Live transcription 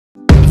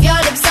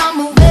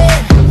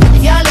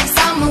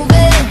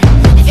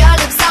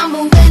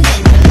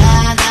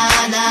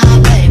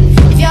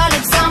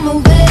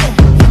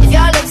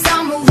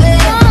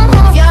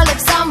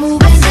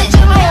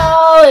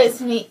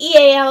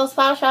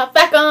shop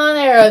back on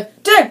there.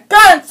 Dick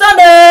Gun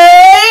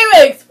Sunday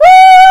mix.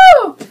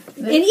 Woo!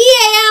 And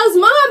EAL's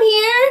mom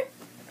here.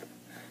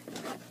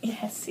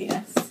 Yes,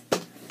 yes.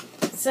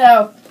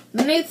 So,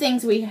 the new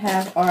things we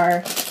have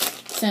are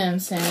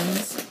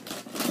Simpsons,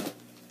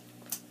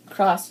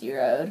 Crossy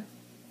Road,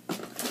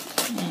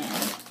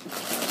 and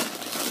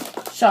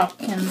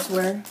Shopkins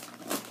were...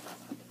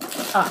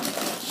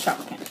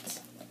 Shopkins.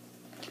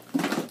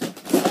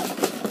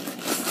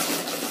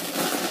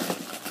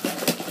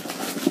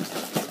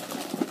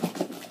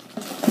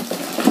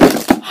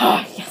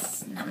 Ah,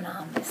 yes, nom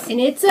nom. And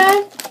it's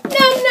a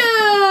num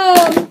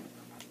num.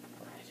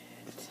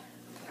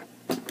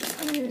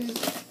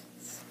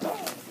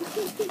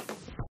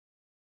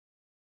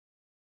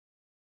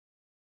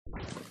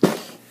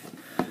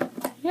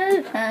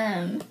 Your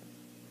turn.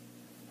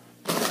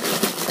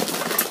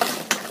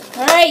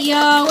 Alright,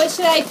 y'all, what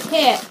should I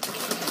pick?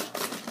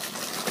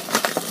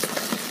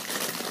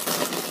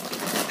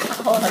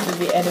 I'll have to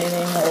be editing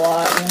a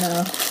lot, you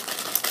know.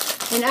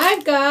 And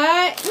I've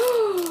got...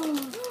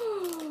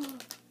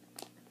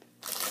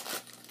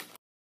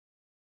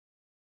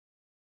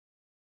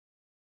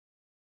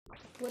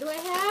 What do I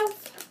have?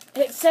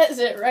 It says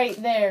it right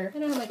there. I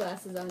don't have my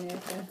glasses on there.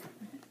 So.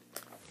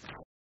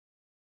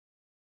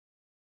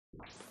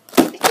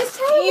 Just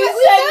tell me You what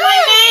said we my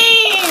got.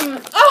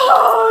 name!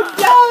 Oh,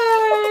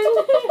 darn!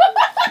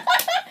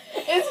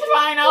 It's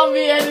fine, I'll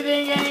be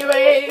editing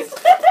anyways.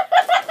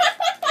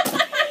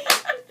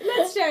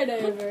 Let's start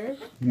over.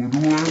 What do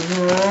I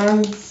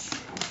have?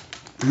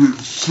 It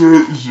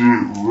says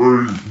it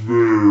right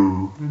there.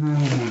 I don't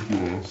have my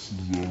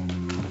glasses on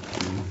there.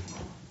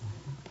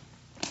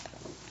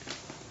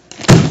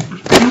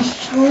 Just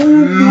tell me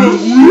what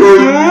you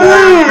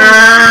said.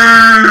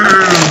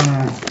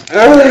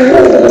 Oh, darn.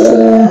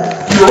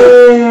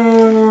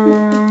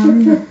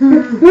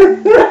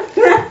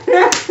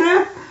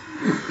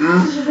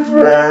 It's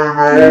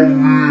fine,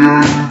 I'll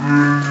be